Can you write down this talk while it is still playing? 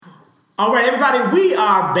All right, everybody, we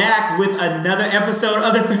are back with another episode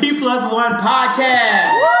of the 3+1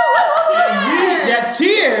 podcast.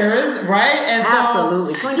 Cheers, right? And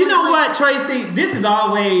absolutely. So, you know what, Tracy? This is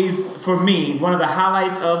always, for me, one of the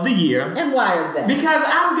highlights of the year. And why is that? Because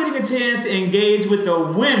I'm getting a chance to engage with the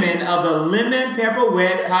women of the Lemon Pepper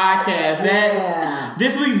Wet podcast. That's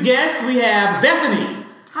this week's guests. We have Bethany.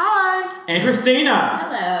 Hi. And Christina.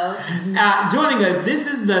 Hello. Joining us, this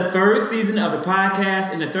is the third season of the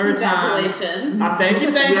podcast and the third Congratulations. time. Thank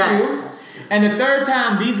you. And the third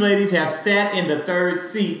time these ladies have sat in the third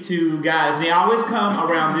seat to guys, and they always come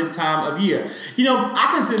around this time of year. You know,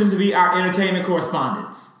 I consider them to be our entertainment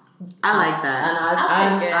correspondents. I like that. And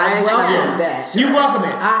I welcome that. Sure. You welcome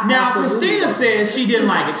it. Now, Christina welcome says she didn't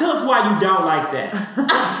like it. Tell us why you don't like that.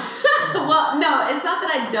 Well, no, it's not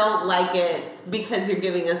that I don't like it because you're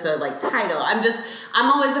giving us a title.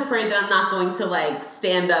 I'm always afraid that I'm not going to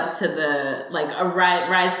stand up to the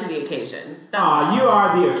rise to the occasion. You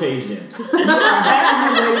are the occasion.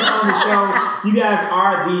 Having you ladies on the show, you guys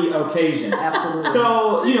are the occasion. Absolutely.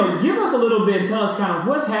 So, give us a little bit, tell us kind of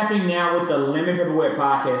what's happening now with the Lemon Pepper Wet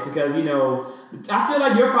podcast, because, I feel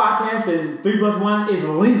like your podcast and 3+1 is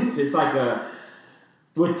linked. It's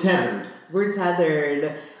we're tethered. We're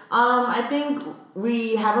tethered. I think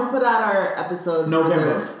we haven't put out our episode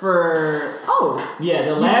November. Yeah,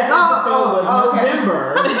 the last episode was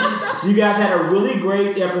November. You guys had a really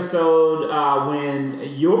great episode when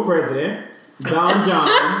your president, Don John,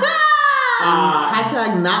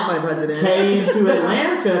 hashtag not my president, came to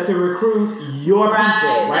Atlanta to recruit your people.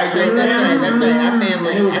 Right? That's right. Our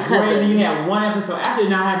family. And it was our great. cousins. And you had one episode.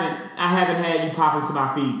 Actually, I haven't had you pop into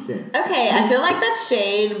my feed since. Okay, I feel like that's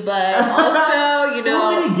shade, but also,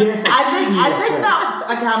 So many guests. I think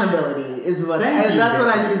that's accountability is what, that's what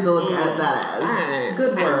I choose to look at that as. Right.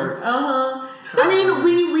 Good word. I mean,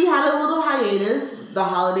 we had a little hiatus. The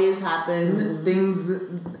holidays happened.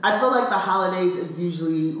 I feel like the holidays is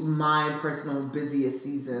usually my personal busiest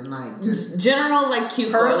season. Just general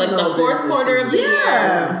Q4, the fourth quarter of the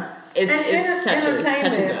year. It's touch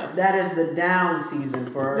and go. That is the down season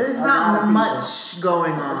for there's not much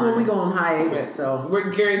going on. That's when we go on hiatus. So we're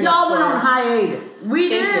gearing up. Y'all went on hiatus. We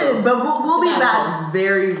did, but we'll be back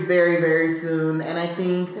very, very, very soon. And I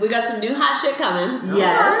think we got some new hot shit coming.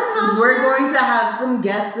 Yes, we're going to have some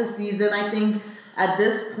guests this season. I think at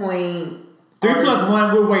this point,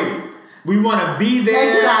 3+1, we're waiting. We want to be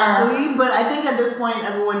there. Exactly, but I think at this point,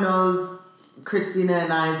 everyone knows Christina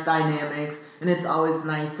and I's dynamics. And it's always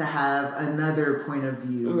nice to have another point of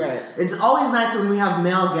view. Right. It's always nice when we have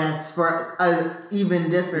male guests for an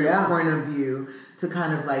even different point of view to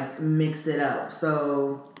kind of mix it up.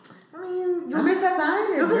 So, I mean, you'll just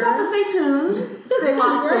have to stay tuned. Stay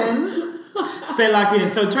locked in. Stay locked in.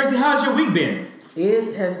 So, Tracy, how's your week been?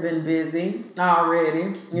 It has been busy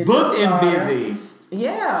already. Booked and busy.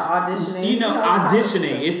 Yeah, auditioning.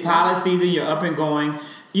 Auditioning. It's pilot season. You're up and going.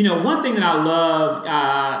 One thing that I love,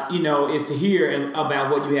 is to hear about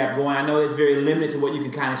what you have going. I know it's very limited to what you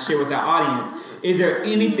can kind of share with our audience. Is there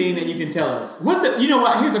anything that you can tell us?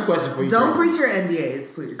 Here's a question for you, Don't Tracy. breach your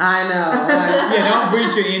NDAs, please. I know. Don't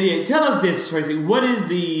breach your NDA. Tell us this, Tracy. What is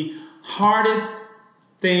the hardest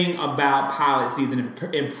thing about pilot season and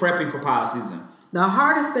prepping for pilot season? The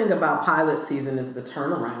hardest thing about pilot season is the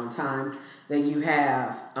turnaround time that you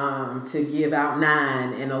have to give out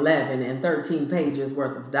 9 and 11 and 13 pages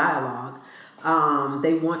worth of dialogue.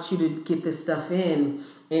 They want you to get this stuff in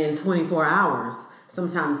 24 hours,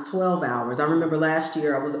 sometimes 12 hours. I remember last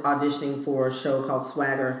year I was auditioning for a show called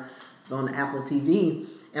Swagger. It's on Apple TV.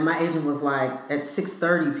 And my agent was like, at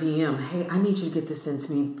 6:30 p.m., hey, I need you to get this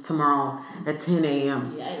into me tomorrow at 10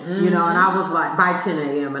 a.m. And I was like, by 10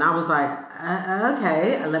 a.m. And I was like,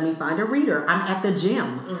 okay, let me find a reader. I'm at the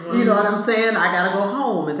gym. Mm-hmm. You know what I'm saying? I got to go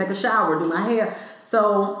home and take a shower, do my hair.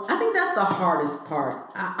 So I think that's the hardest part.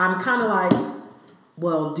 I'm kind of like,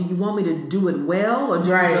 well, do you want me to do it well or do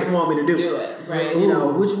you just want me to do it? Right.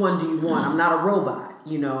 Which one do you want? I'm not a robot.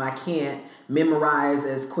 I can't memorize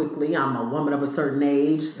as quickly. I'm a woman of a certain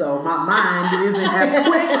age, so my mind isn't as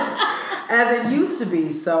quick as it used to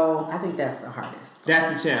be. So I think that's the hardest.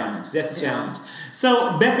 That's a challenge.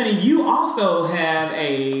 So, Bethany, you also have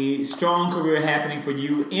a strong career happening for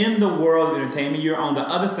you in the world of entertainment. You're on the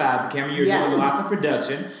other side of the camera. You're doing lots of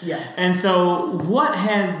production. Yes. And so, what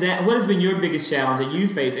has been your biggest challenge that you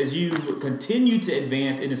face as you continue to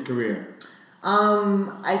advance in this career?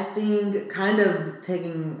 I think kind of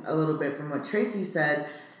taking a little bit from what Tracy said,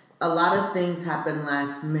 a lot of things happen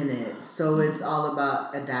last minute. So it's all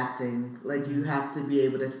about adapting. You have to be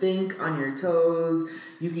able to think on your toes.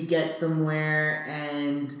 You could get somewhere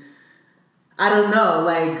and I don't know,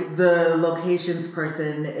 like the locations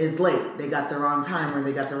person is late. They got the wrong time or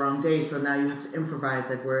they got the wrong day. So now you have to improvise.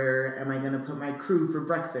 Like, where am I going to put my crew for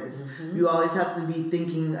breakfast? Mm-hmm. You always have to be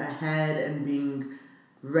thinking ahead and being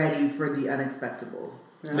ready for the unexpected.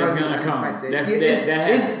 That's going to come.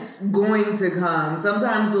 It's going to come.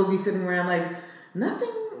 Sometimes we'll be sitting around like, nothing,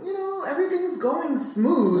 everything's going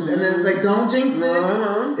smooth. And then it's like, don't jinx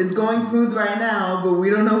it. It's going smooth right now, but we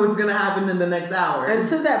don't know what's going to happen in the next hour. And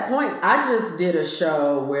to that point, I just did a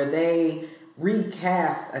show where they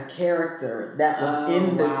recast a character that was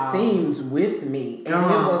in the scenes with me. And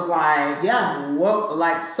it was like, whoa,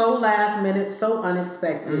 like so last minute, so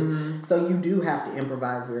unexpected. Mm-hmm. So you do have to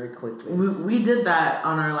improvise very quickly. We did that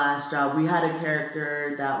on our last job. We had a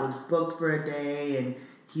character that was booked for a day and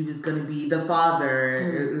he was going to be the father.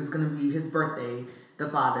 It was going to be his birthday, the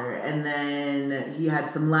father. And then he had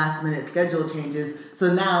some last minute schedule changes.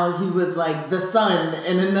 So now he was like the son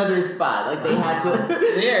in another spot. Like they had to...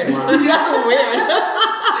 Weird. Wow. Yeah, weird.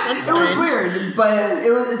 It was weird. But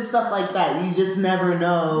it's stuff like that. You just never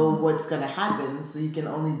know what's going to happen. So you can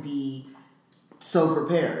only be so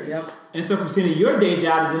prepared. Yep. And so, Christina, your day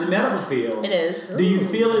job is in the medical field. It is. Do you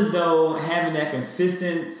feel as though having that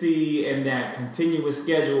consistency and that continuous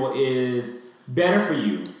schedule is better for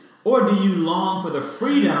you? Or do you long for the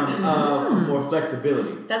freedom of more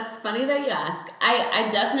flexibility? That's funny that you ask. I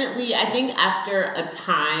definitely, I think after a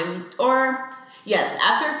time,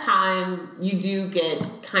 after a time, you do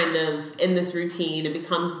get kind of in this routine. It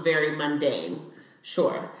becomes very mundane.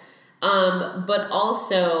 Sure. But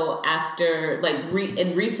also after,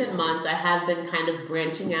 in recent months, I have been kind of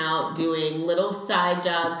branching out, doing little side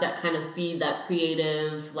jobs that kind of feed that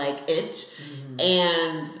creative, itch. Mm-hmm.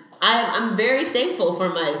 And I'm very thankful for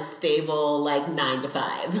my stable, 9 to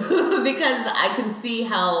 5. Because I can see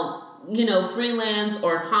how, freelance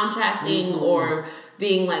or contracting or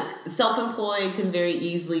being, self-employed can very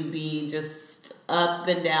easily be just up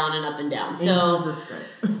and down and up and down. So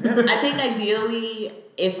I think ideally,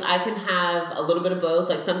 if I can have a little bit of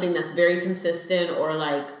both, something that's very consistent or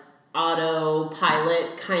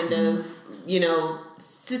autopilot kind of,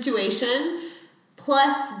 situation,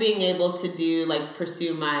 plus being able to do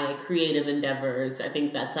pursue my creative endeavors, I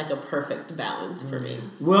think that's a perfect balance for me.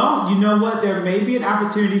 Well, you know what? There may be an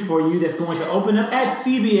opportunity for you that's going to open up at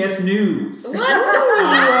CBS News. Gayle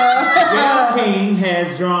King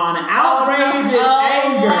has drawn outrage and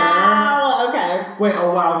anger. Wow. Okay. Wait,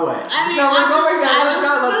 wow, what? I mean, let's go.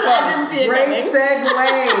 Great segue.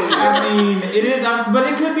 I mean, it is, but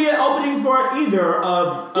it could be an opening for either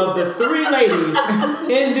of the three ladies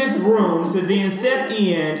in this room to then step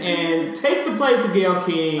in and take the place of Gayle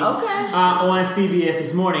King on CBS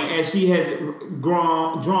this morning, as she has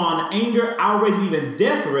drawn anger, outrage, and even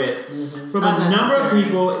death threats from a number of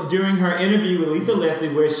people during her interview with Lisa Leslie,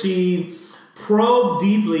 where she probed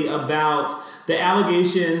deeply about the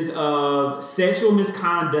allegations of sexual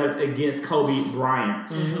misconduct against Kobe Bryant.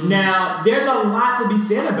 Mm-hmm. Now, there's a lot to be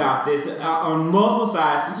said about this on multiple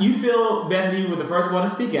sides. You feel, Bethany, you were the first one to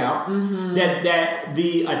speak out, that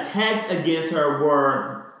the attacks against her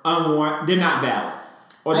were unwarranted. They're not valid.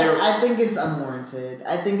 Or I think it's unwarranted.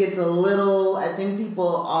 I think it's I think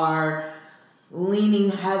people are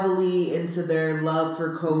leaning heavily into their love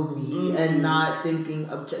for Kobe and not thinking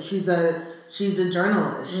she's a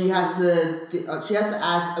journalist. She has to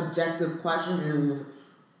ask objective questions.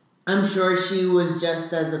 I'm sure she was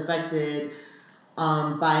just as affected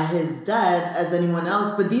by his death as anyone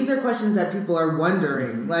else. But these are questions that people are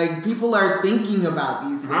wondering. People are thinking about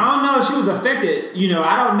these things. I don't know if she was affected.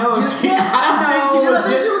 I don't know if she.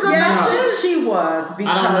 She was,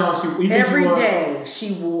 because every day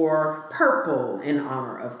she wore purple in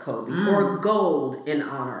honor of Kobe or gold in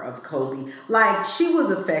honor of Kobe. She was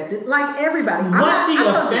affected, like everybody. Was she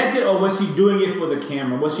affected, or was she doing it for the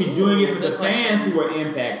camera? Was she doing it for the fans who were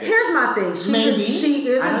impacted? Here's my thing. She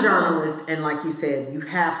is a journalist, and like you said, you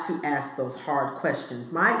have to ask those hard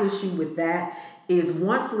questions. My issue with that is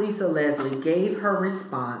once Lisa Leslie gave her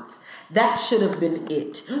response, that should have been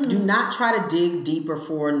it. Mm-hmm. Do not try to dig deeper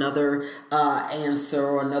for another answer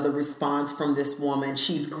or another response from this woman.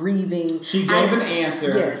 She's grieving. She gave an answer.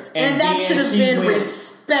 Yes. And that should have been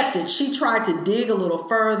respected. She tried to dig a little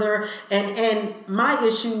further. And my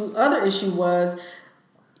other issue was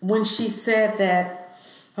when she said that,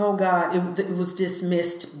 oh God, it was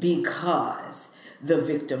dismissed because the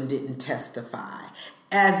victim didn't testify.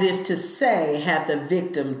 As if to say, had the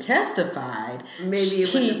victim testified, maybe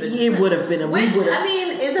it would have been. Which I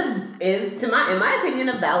mean is in my opinion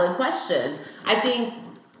a valid question. I think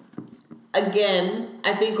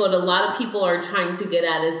what a lot of people are trying to get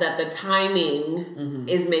at is that the timing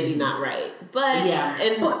is maybe not right. But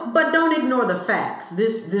but don't ignore the facts.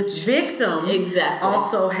 This victim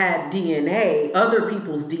also had DNA, other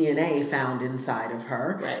people's DNA found inside of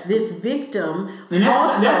her. Right. This victim and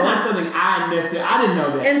that's not something I didn't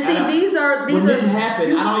know that. And see, these are this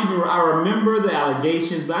happened. I remember the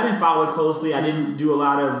allegations, but I didn't follow it closely. I didn't do a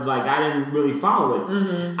lot of I didn't really follow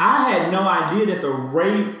it. I had no idea that the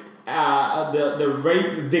rape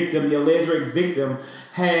victim, the alleged rape victim,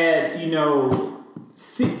 had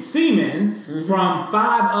semen from 5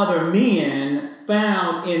 other men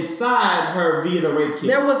found inside her via the rape kit.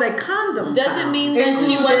 There was a condom. Doesn't mean that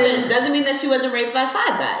she wasn't raped by 5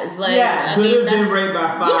 guys. Could have been raped by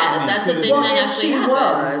 5 men. Yeah, that's a thing that actually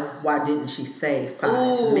happens. Why didn't she say 5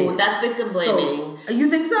 Ooh, men? that's victim blaming. So, you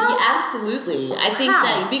think so? Yeah, absolutely. I think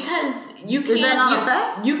that because you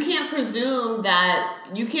can't presume that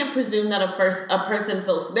a person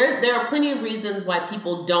feels. There are plenty of reasons why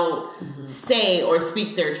people don't say or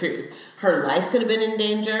speak their truth. Her life could have been in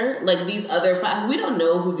danger. Like these other 5, we don't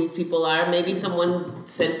know who these people are. Maybe someone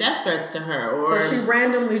sent death threats to her, or so she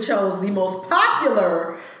randomly chose the most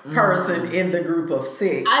popular person in the group of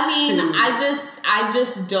 6. I mean, I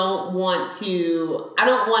just don't want to. I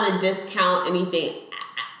don't want to discount anything.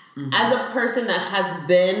 As a person that has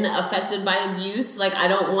been affected by abuse, I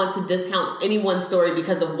don't want to discount anyone's story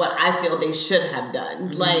because of what I feel they should have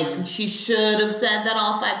done. She should have said that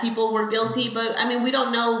all 5 people were guilty, but I mean, we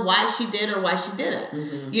don't know why she did or why she didn't.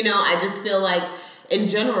 I just feel like, in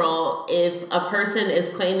general, if a person is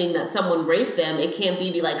claiming that someone raped them, it can't be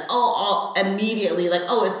immediately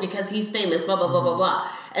it's because he's famous, blah, blah, blah, blah, blah.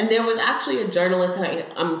 And there was actually a journalist,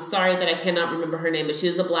 I'm sorry that I cannot remember her name, but she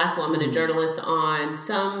was a black woman, a journalist on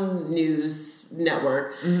some news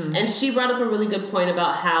network. And she brought up a really good point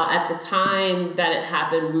about how at the time that it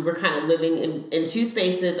happened, we were kind of living in 2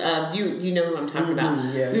 spaces of, you know who I'm talking about.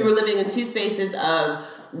 We were living in 2 spaces of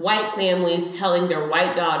white families telling their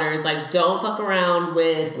white daughters, don't fuck around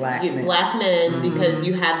with black men because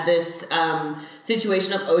you had this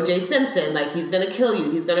situation of O.J. Simpson, he's gonna kill you,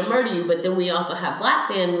 he's gonna murder you. But then we also have black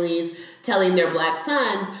families telling their black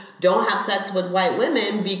sons, don't have sex with white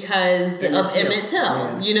women because of Emmett Till.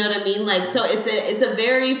 Yeah. You know what I mean? So it's a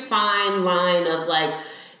very fine line of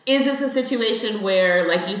is this a situation where,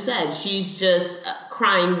 like you said, she's just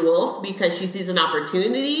crying wolf because she sees an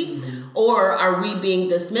opportunity? Or are we being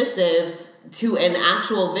dismissive to an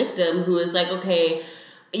actual victim who is okay,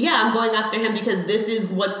 yeah, I'm going after him because this is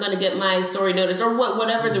what's going to get my story noticed, or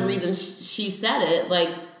whatever the reason she said it,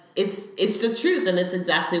 it's the truth and it's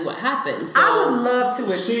exactly what happened. So I would love to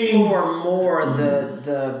explore more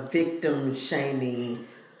the victim shaming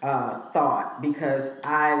thought, because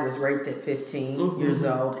I was raped at 15 years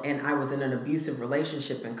old, and I was in an abusive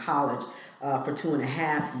relationship in college for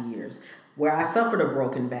 2.5 years, where I suffered a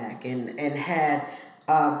broken back and had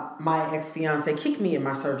my ex-fiance kick me in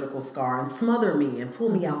my surgical scar and smother me and pull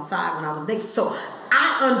me outside when I was naked. So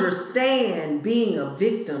I understand being a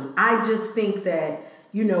victim. I just think that,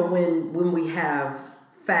 when we have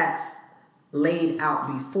facts laid out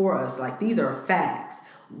before us, these are facts,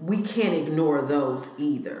 we can't ignore those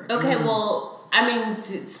either. Okay, well, I mean,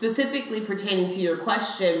 specifically pertaining to your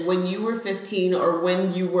question, when you were 15 or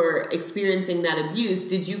when you were experiencing that abuse,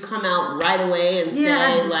 did you come out right away and say,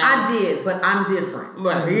 I did, but I'm different.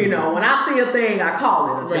 Right. When I see a thing, I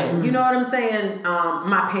call it a thing. You know what I'm saying?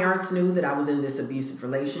 My parents knew that I was in this abusive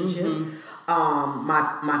relationship.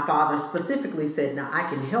 My father specifically said, now I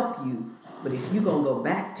can help you, but if you're going to go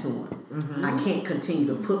back to him, I can't continue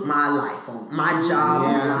to put my life on, my job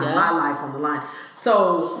on the line, my life on the line.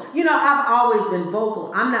 So, I've always been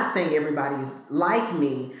vocal. I'm not saying everybody's like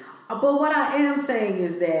me, but what I am saying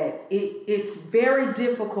is that it's very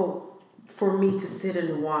difficult for me to sit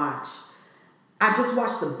and watch. I just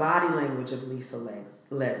watched the body language of Lisa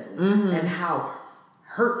Leslie and how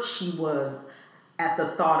hurt she was at the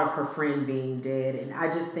thought of her friend being dead. And I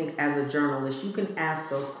just think, as a journalist, you can ask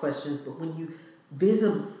those questions, but when you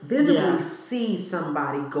visibly see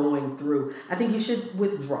somebody going through, I think you should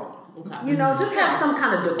withdraw. Okay. Just have some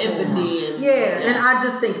kind of empathy. And I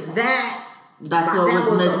just think that's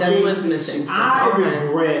what's missing. I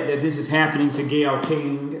regret that this is happening to Gayle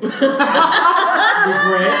King. Because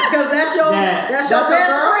that's your best friend.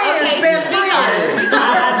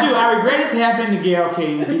 I do. I regret it's happening to Gayle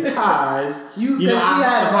King because she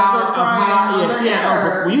had Oprah crying.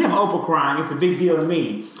 When you have Oprah crying, it's a big deal to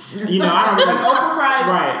me. I don't really. Oprah cries,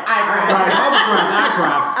 right? I cry. Right. Oprah cries, I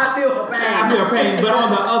cry. I feel pain. But on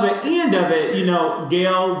the other end of it,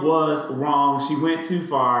 Gayle was wrong. She went too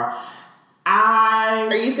far. I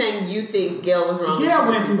Are you saying you think Gayle was wrong? Gayle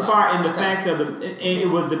went too far in the fact of it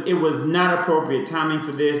was not appropriate timing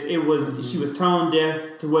for this. It was she was tone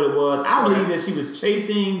deaf to what it was. I believe that she was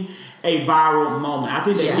chasing a viral moment. I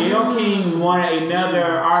think that Gayle King wanted another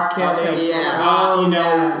R. Kelly.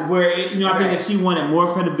 Where I think that she wanted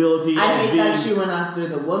more credibility. I hate that she went after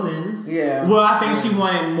the woman. Yeah. Well, I think she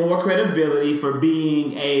wanted more credibility for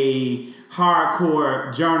being a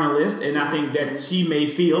hardcore journalist, and I think that she may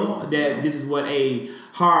feel that this is what a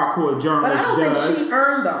hardcore journalist does. But I don't think she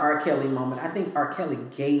earned the R. Kelly moment. I think R. Kelly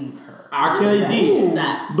gave her. R. Kelly did.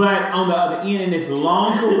 But on the other end, in this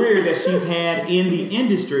long career that she's had in the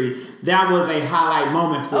industry, that was a highlight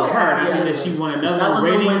moment for her. And I think that she won another one.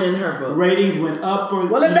 Ratings, a win in her book. Ratings went up for it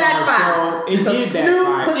backfired. It did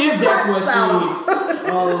backfire.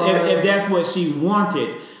 If that's what she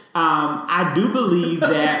wanted. I do believe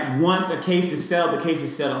that once a case is settled, the case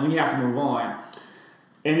is settled. We have to move on.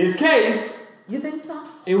 In this case, you think so?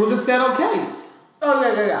 It was a settled case. Oh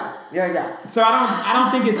yeah. So I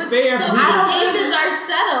don't think it's fair. So many cases are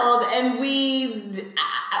settled, and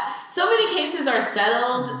so many cases are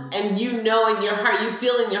settled, and you know in your heart, you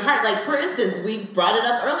feel in your heart. Like for instance, we brought it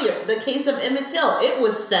up earlier, the case of Emmett Till. It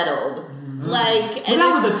was settled. But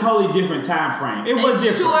that was a totally different time frame. It was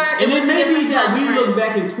different. Sure, and it may be that we look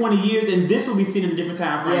back in 20 years and this will be seen as a different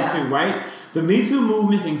time frame too, right? The Me Too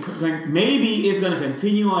movement maybe is going to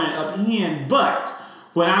continue on an upend, but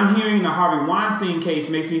what I'm hearing in the Harvey Weinstein case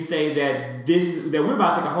makes me say that that we're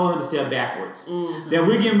about to take a whole other step backwards. That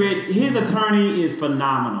we're getting ready. His attorney is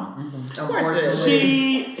phenomenal. Of course,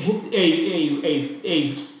 she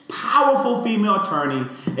a powerful female attorney,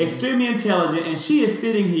 extremely intelligent, and she is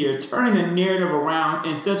sitting here turning the narrative around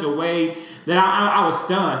in such a way that I was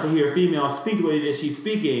stunned to hear a female speak the way that she's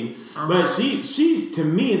speaking. But she to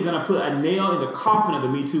me is going to put a nail in the coffin of the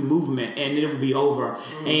Me Too movement, and it will be over.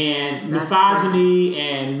 And misogyny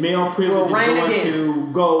and male privilege is going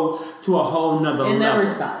to go to a whole nother level. It never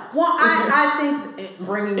stopped. Well, I think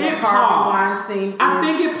bringing up Harvey Weinstein, I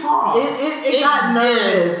think it paused. It got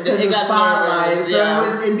nervous because of spotlight,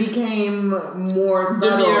 so it became more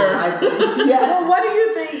subtle. I think. Well, what do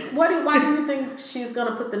you think? Why do you think she's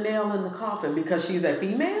gonna put the nail in the coffin? Because she's a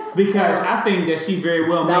female? Because I think that she very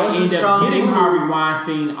well may end up getting Harvey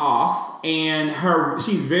Weinstein off, and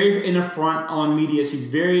she's very in the front on media.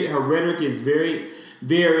 Her rhetoric is very,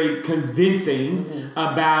 very convincing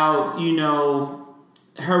about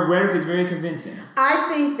her rhetoric is very convincing. I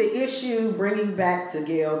think the issue, bringing back to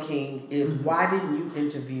Gayle King, is why didn't you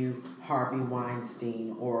interview Harvey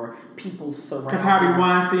Weinstein or people surrounding? Because Harvey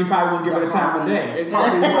Weinstein probably wouldn't give her the time of day.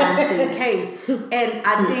 Harvey Weinstein case. And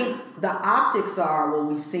I think the optics are, well,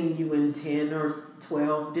 we've seen you in 10 or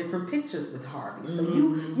 12 different pictures with Harvey. So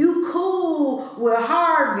you cool with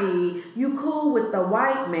Harvey, you cool with the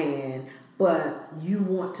white man, but you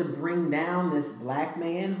want to bring down this black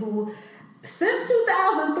man who since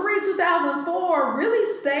 2003, 2004,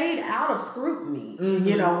 really stayed out of scrutiny.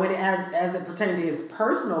 When as it pertained to his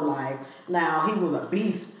personal life. Now he was a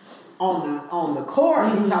beast on the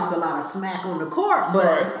court. He talked a lot of smack on the court,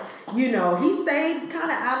 but he stayed kind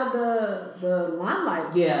of out of the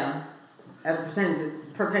limelight. Yeah, as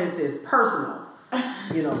it pertains to his personal,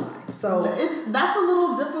 life. So that's a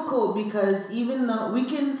little difficult because even though we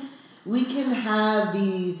can have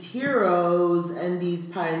these heroes and these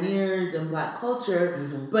pioneers in Black culture,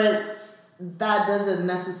 but that doesn't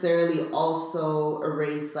necessarily also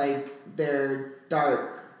erase their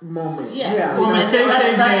dark moment. Yeah. Well, mistakes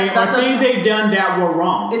they've made or things they've done that were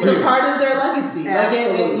wrong. It's a part of their legacy.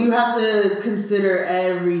 You have to consider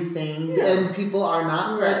everything, and people are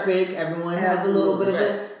not perfect. Everyone has a little bit of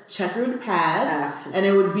a checkered past, and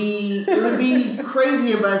it would be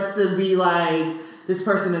crazy of us to be like, this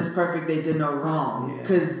person is perfect, they did no wrong.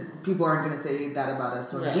 Because people aren't going to say that about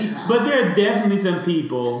us when we pass. But there are definitely some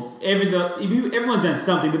people, everyone's done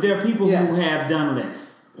something, but there are people who have done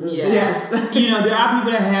less. Yes. There are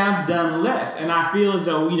people that have done less. And I feel as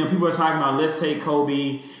though, people are talking about, let's take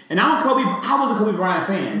Kobe. And I was a Kobe Bryant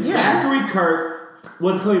fan. Yeah. Zachary Kirk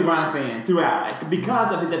was a Kobe Bryant fan throughout.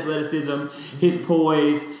 Because of his athleticism, his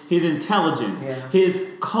poise, his intelligence, he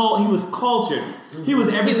was cultured. He was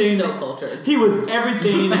everything. He was so cultured. He was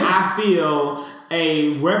everything I feel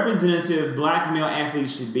a representative Black male athlete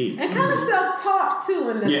should be. And kind of self-taught too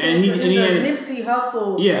in the sense and he had Nipsey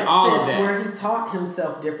Hussle all sense of that. where he taught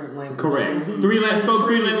himself different languages. Correct. Spoke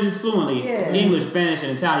three languages fluently. English, Spanish,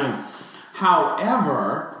 and Italian.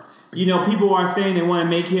 However, people are saying they want to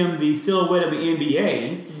make him the silhouette of the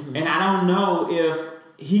NBA, and I don't know if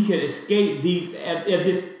he could escape this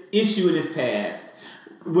issue in his past.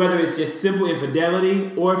 whether it's just simple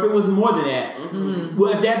infidelity or if it was more than that,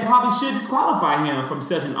 well, that probably should disqualify him from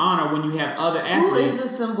such an honor when you have other athletes. Who is the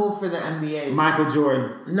symbol for the NBA? Michael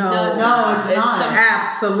Jordan. No, it's not.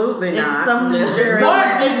 Absolutely not. It's some Jerry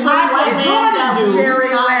What did Michael Jordan do? Jerry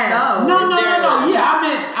West. No.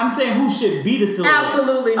 Yeah, I'm saying who should be the silhouette.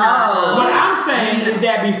 Absolutely not. What I'm saying is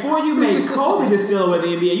that before you make Kobe the silhouette of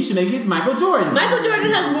the NBA, you should make it Michael Jordan. Michael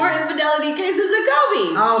Jordan has more infidelity cases than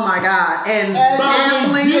Kobe. Oh my God. And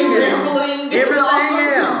gambling, everything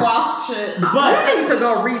else. Wild shit. But You need to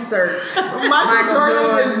go research. Michael Jordan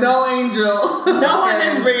is no angel. No one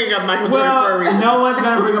is bringing up Michael Jordan for a reason. no one's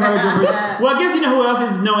gonna bring up Michael Jordan. Well, I guess you know who else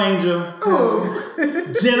is no angel?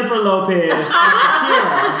 Jennifer Lopez and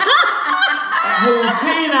Shakira, who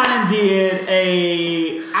came out and did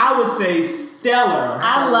I would say stellar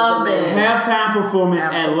I love it. halftime performance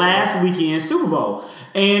at last weekend's Super Bowl.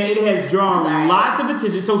 And it has drawn lots of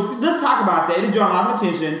attention. So let's talk about that. It has drawn lots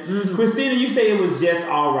of attention. Christina, you say it was just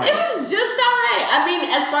all right. It was just alright. I mean,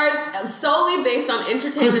 as far as solely based on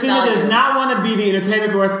entertainment Christina value. does not want to be the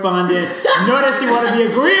entertainment correspondent, nor does she want to be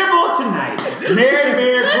agreeable tonight.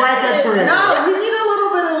 Very quite contrary. No, we need a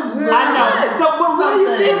little bit of. I know. So, but what do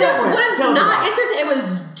you think? It just was not entertaining. It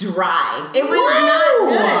was dry. It was not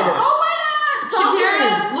good. Oh my God.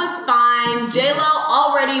 Shakira was fine. J-Lo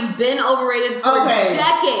already been overrated for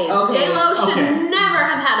decades. J-Lo should never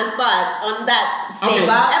have had a spot on that stage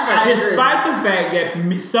ever. Despite the fact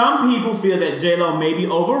that some people feel that J-Lo may be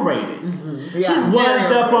overrated, was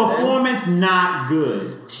the performance not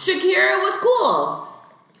good? Shakira was cool.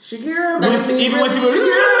 Shakira, Even when she was.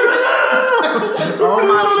 Oh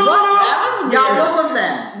my! That was weird. Y'all, what was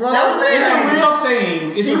that? That was It's a real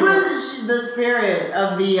thing. She was the spirit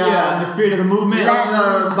of the spirit of the movement.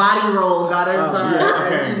 The body roll got into her.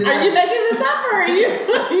 Okay. And she did Are you making this up or are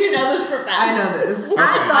you know this for fact? I know this. Okay.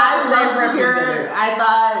 I love Shakira. I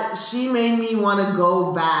thought she made me want to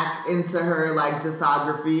go back into her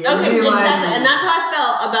discography. And Okay, be exactly. And that's how I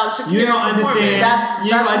felt about Shakira's You don't understand. That's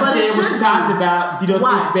You don't what it understand what should she's talking about. If you don't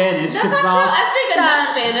speak Spanish. That's not true. I speak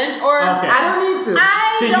enough Spanish. Or Okay. I don't need to.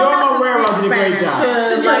 Senora Morero did a great job.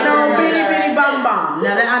 Bitty bitty bum bum.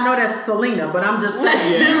 Now I know that's Selena, but I'm just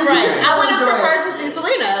saying. Right. I would have preferred to see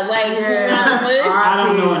Selena. Honestly. I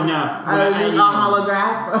don't know enough. A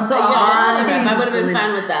holograph. I would have been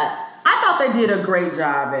fine with that. I thought they did a great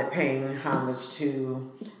job at paying homage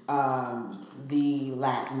to the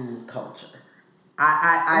Latin culture.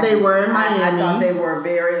 They were in Miami. I thought they were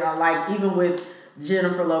very even with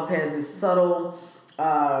Jennifer Lopez's subtle.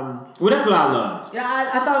 Well, that's what I loved. Yeah,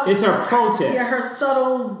 I thought it's her protest. Yeah, her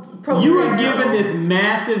subtle protest. You were given this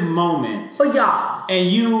massive moment. But y'all. And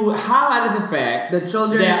you highlighted the fact the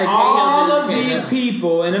children that all of these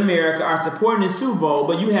people in America are supporting the Super Bowl,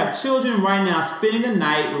 but you have children right now spending the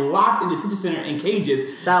night locked in the detention center in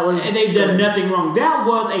cages. And they've done nothing wrong. That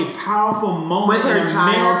was a powerful moment in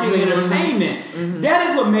American entertainment. Mm-hmm. That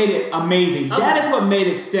is what made it amazing. Okay. That is what made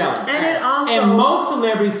it stellar. And it also, and most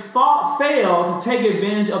celebrities fail to take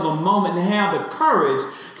advantage of a moment and have the courage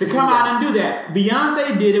to come out and do that.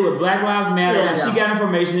 Beyonce did it with Black Lives Matter, and she got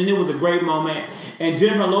information, and it was a great moment. And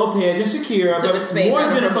Jennifer Lopez and Shakira, but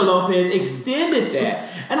more Jennifer Lopez extended that.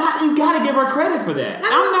 And you got to give her credit for that.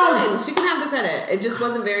 She can have the credit. It just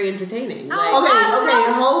wasn't very entertaining. Hold on.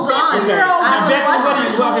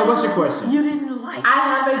 What's your question? You didn't like it. I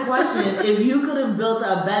have a question. If you could have built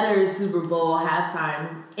a better Super Bowl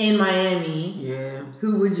halftime in Miami,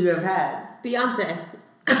 who would you have had? Beyonce.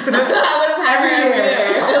 I would have had her every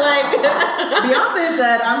year. Beyonce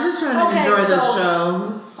said, "I'm just trying to enjoy the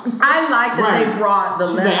show." I like that they brought the.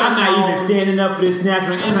 She's like, I'm not even standing up for this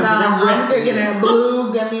national anthem. I'm thinking that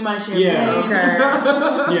blue. Get me my champagne. Yeah.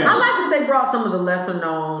 I like that they brought some of the lesser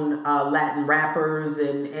known Latin rappers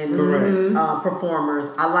and performers.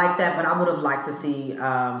 I like that, but I would have liked to see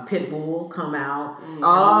Pitbull come out.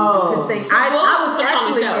 Oh, I was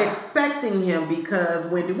actually expecting him because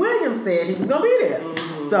Wendy Williams said he was gonna be there.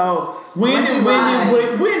 Mm-hmm. So. Wendy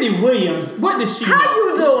Williams, what does she? How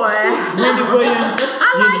you doing? Wendy Williams,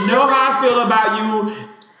 you know how I feel about you.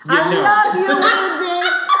 I love you, Wendy.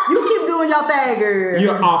 You keep doing your thing, girl.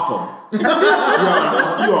 You're awful. You're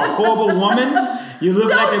a horrible woman. You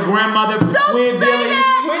look like the grandmother from Squidbilly.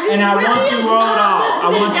 And I want you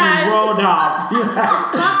rolled off. You're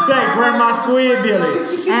like Grandma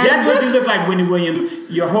Squidbilly. That's what you look like, Wendy Williams.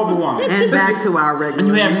 You're a horrible woman. And back to our regular. And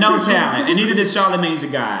you have no talent. And neither does Charlamagne the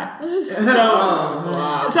God.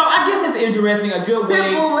 So I guess it's interesting. A good way.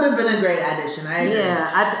 Pitbull would have been a great addition. I agree.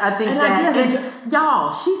 Yeah, I think that.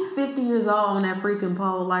 y'all, she's 50 years old on that freaking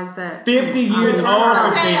pole like that. 50 years old.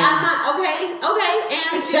 Okay, I'm not okay,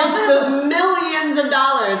 and she also has millions of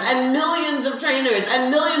dollars and millions of trainers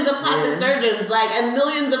and millions of plastic surgeons, and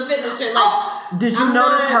millions of fitness trainers. Did you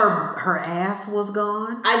notice her ass was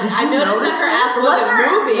gone? I noticed that her ass wasn't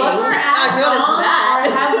moving. Was her ass I noticed that.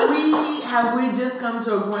 Or have we just come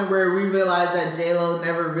to a point where we realize that J-Lo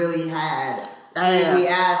never really had crazy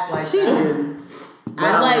ass like she that? did.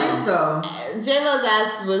 I don't think so. J-Lo's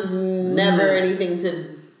ass was never anything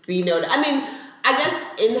to be noted. I mean, I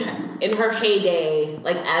guess in her heyday,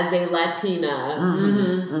 as a Latina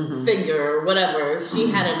figure, whatever, she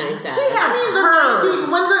had a nice ass. She had curves,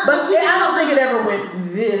 but I don't think it ever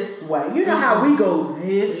went this way. You know how we go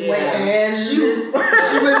this way, and she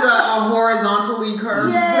was a horizontally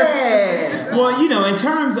curved. Yeah. Well, in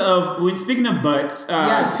terms of speaking of butts,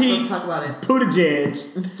 Pete let's talk about it.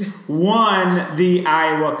 Buttigieg won the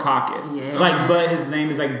Iowa Caucus. Yeah. But his name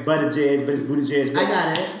is Buttigieg, but it's Buttigieg. I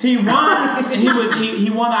got it. He won. He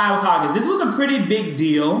won the Iowa Caucus. This was a pretty big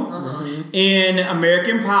deal in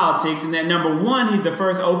American politics, in that number one, he's the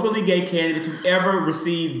first openly gay candidate to ever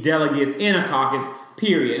receive delegates in a caucus.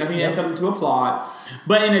 Period. I think that's something to applaud.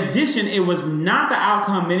 But in addition, it was not the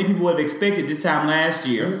outcome many people would have expected this time last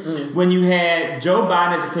year, when you had Joe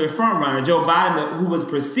Biden as a clear frontrunner. Joe Biden, who was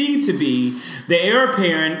perceived to be the heir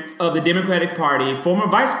apparent of the Democratic Party, former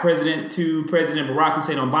vice president to President Barack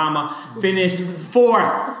Hussein Obama, finished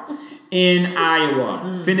fourth in Iowa.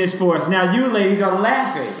 Finished fourth. Now you ladies are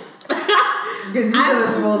laughing. Because you said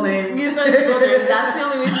his full name. That's the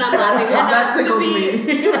only reason I'm laughing. And to be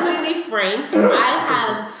completely frank,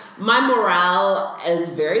 my morale is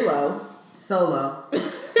very low. So low.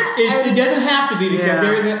 It doesn't have to be,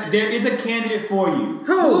 because there is a candidate for you.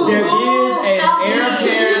 Who? There is an heir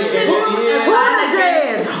apparent.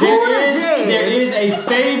 There is a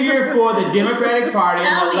savior for the Democratic Party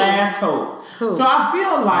and the last hope. So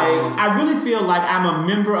I really feel like I'm a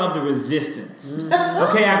member of the resistance.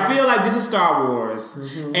 Okay, I feel like this is Star Wars.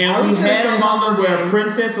 And we had a moment where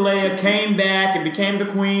Princess Leia came back and became the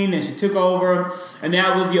queen, and she took over, and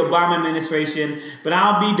that was the Obama administration. But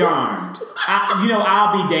I'll be darned.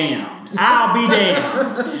 I'll be damned. I'll be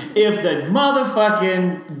damned if the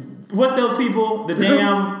motherfucking, what's those people? The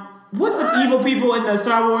damn, what's the evil people in the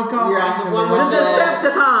Star Wars called? You're asking The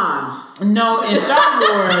Decepticons. No, in Star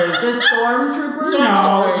Wars. The Stormtroopers?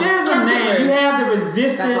 No, there's a name. You have the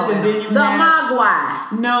Resistance, and then you the have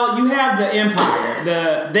Mogwai. No, you have the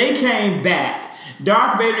Empire. They came back.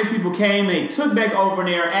 Darth Vader's people came and they took back over, and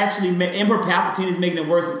they are actually Emperor Palpatine is making it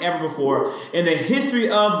worse than ever before in the history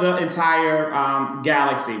of the entire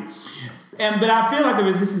galaxy. But I feel like the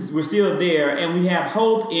Resistance, we're still there, and we have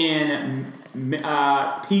hope in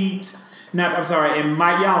Pete. And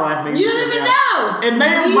Mike, y'all laugh me. You don't even know. And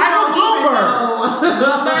Michael Bloomberg.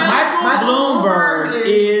 Michael Bloomberg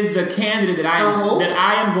is the candidate that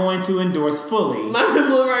I am going to endorse fully. Michael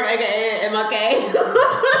Bloomberg, aka MLK.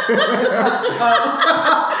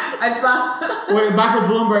 I saw. Wait, Michael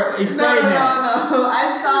Bloomberg, explain that. No.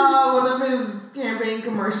 I saw one of his campaign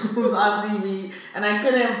commercials on TV, and I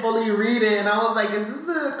couldn't fully read it, and I was like, "Is this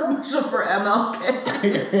a commercial for MLK?"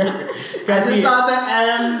 I just saw the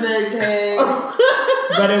M, the K.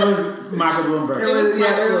 But it was Michael Bloomberg. It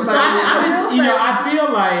was So I feel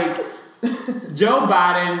like Joe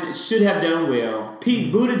Biden should have done well.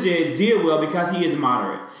 Pete Buttigieg did well because he is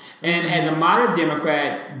moderate. And as a moderate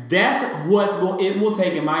Democrat, that's it will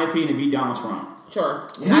take, in my opinion, to beat Donald Trump. Sure.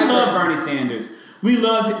 We love Bernie Sanders. We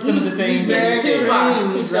love some of the things that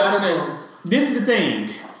he said. This is the thing.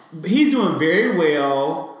 He's doing very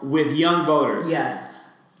well with young voters. Yes.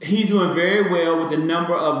 He's doing very well with the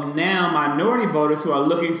number of now minority voters who are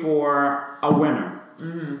looking for a winner.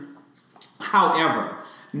 However,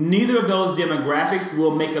 neither of those demographics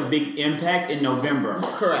will make a big impact in November.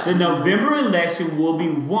 Correct. The November election will be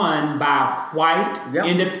won by white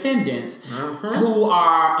independents who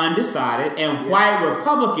are undecided, and white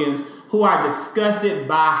Republicans who are disgusted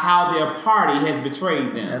by how their party has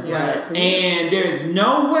betrayed them. That's right. And there is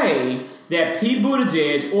no way that Pete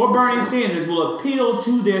Buttigieg or Bernie Sanders will appeal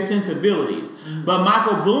to their sensibilities. But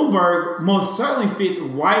Michael Bloomberg most certainly fits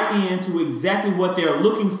right into exactly what they're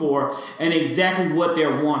looking for and exactly what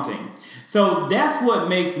they're wanting. So that's what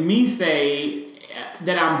makes me say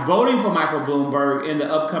that I'm voting for Michael Bloomberg in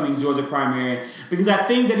the upcoming Georgia primary, because I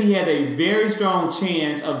think that he has a very strong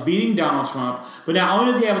chance of beating Donald Trump. But not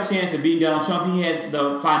only does he have a chance of beating Donald Trump, he has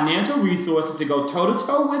the financial resources to go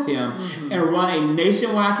toe-to-toe with him and run a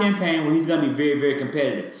nationwide campaign where he's going to be very, very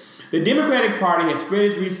competitive. The Democratic Party has spread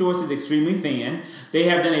its resources extremely thin. They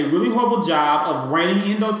have done a really horrible job of reining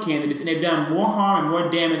in those candidates, and they've done more harm and more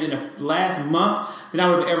damage in the last month than I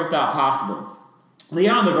would have ever thought possible. They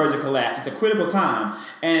are on the verge of collapse. It's a critical time,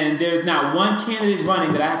 and there's not one candidate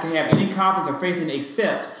running that I can have any confidence or faith in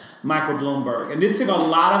except Michael Bloomberg. And this took a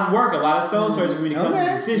lot of work, a lot of soul searching for me to come to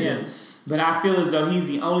this decision. Yeah. But I feel as though he's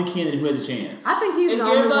the only candidate who has a chance. I think he's the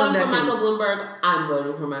only one that If you're voting for Michael Bloomberg, I'm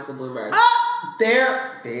voting for Michael Bloomberg.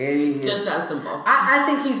 There it is. Just that simple. I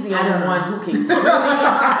think he's the only one who can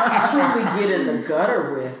truly get in the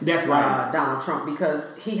gutter with Donald Trump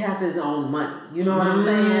because he has his own money. You know what I'm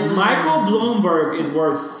saying? Michael Bloomberg is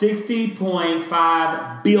worth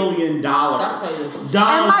 $60.5 billion. And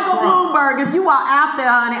Michael Bloomberg, if you are out there,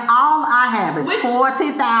 honey, all I have is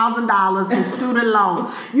 $40,000 in student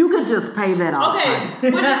loans. You could just pay that off. Okay,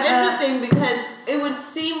 which is interesting because it would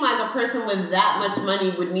seem like a person with that much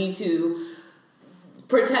money would need to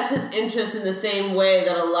protect his interests in the same way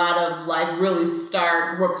that a lot of like really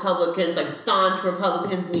stark Republicans, like staunch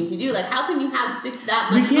Republicans, need to do. Like, how can you have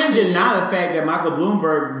that much? You can't money? deny the fact that Michael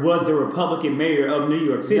Bloomberg was the Republican mayor of New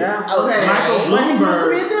York City. Yeah. Okay. Michael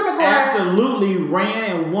Bloomberg absolutely ran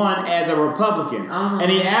and won as a Republican,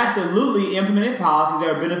 and he absolutely implemented policies that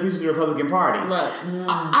are beneficial to the Republican Party. Right.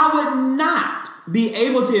 I would not be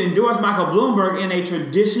able to endorse Michael Bloomberg in a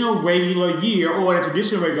traditional regular year or in a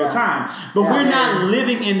traditional regular time. But we're not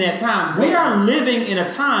living in that time. We are living in a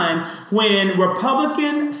time when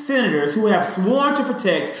Republican senators who have sworn to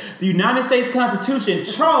protect the United States Constitution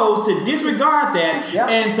chose to disregard that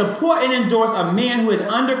and support and endorse a man who has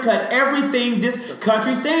undercut everything this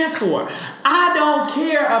country stands for. I don't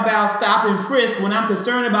care about stop and frisk when I'm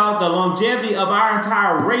concerned about the longevity of our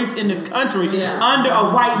entire race in this country under a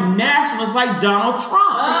white nationalist like Donald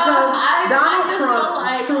Trump. Because Donald Trump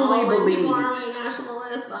truly believes.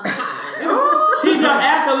 He's an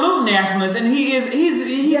absolute nationalist, and he's a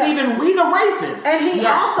racist. And he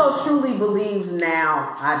also truly believes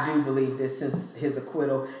now, I do believe this since his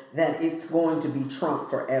acquittal, that it's going to be Trump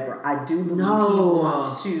forever. I do believe he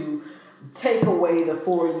wants to take away the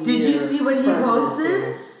 4 years. Did you see what he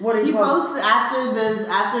posted? What did he posted after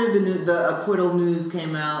the acquittal news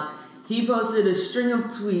came out? He posted a string of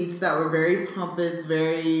tweets that were very pompous,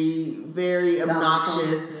 very, very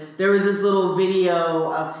obnoxious. There was this little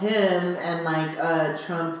video of him and like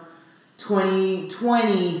Trump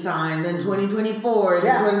 2020 sign, then 2024,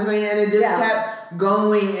 then 2020, and it just kept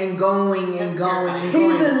going and going and going and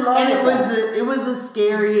going. He's in love and it was the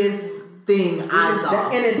scariest thing I saw.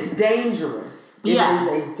 And it's dangerous. It is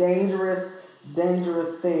a dangerous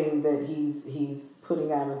thing that he's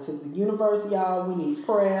putting out into the universe, y'all. We need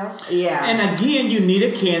prayer. Yeah. And again, you need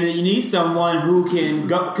a candidate. You need someone who can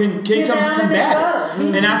combat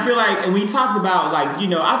it. And I feel like, and we talked about like,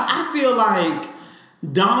 I feel like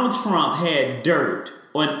Donald Trump had dirt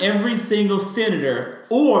on every single senator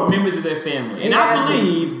or members of their family. And I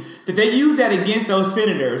believe that they use that against those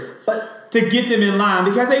senators to get them in line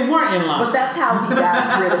because they weren't in line. But that's how he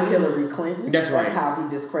got rid of Hillary Clinton. That's right. That's how he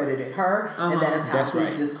discredited her. And that is how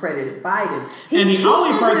he discredited Biden. And the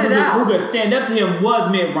only person who could stand up to him was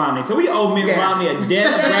Mitt Romney. So we owe Mitt Romney a debt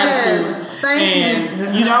of gratitude.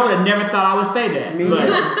 Thank you. I would have never thought I would say that.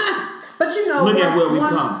 But look at where we've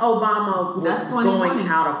once come. Obama was going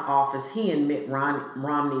out of office, he and Mitt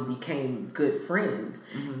Romney became good friends.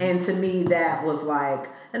 And to me, that was like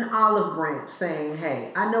an olive branch saying,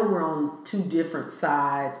 hey, I know we're on two different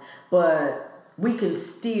sides, but we can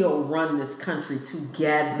still run this country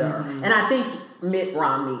together. And I think Mitt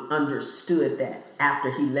Romney understood that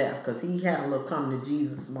after he left because he had a little come to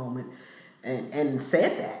Jesus moment. And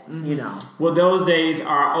said that, Well, those days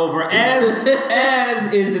are over,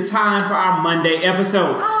 as is the time for our Monday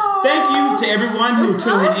episode. Thank you to everyone who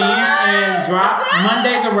tuned in and dropped.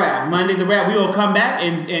 Monday's a wrap. We will come back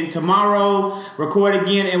and tomorrow record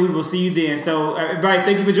again, and we will see you then. So, everybody,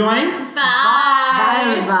 thank you for joining. Bye.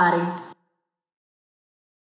 Bye, everybody.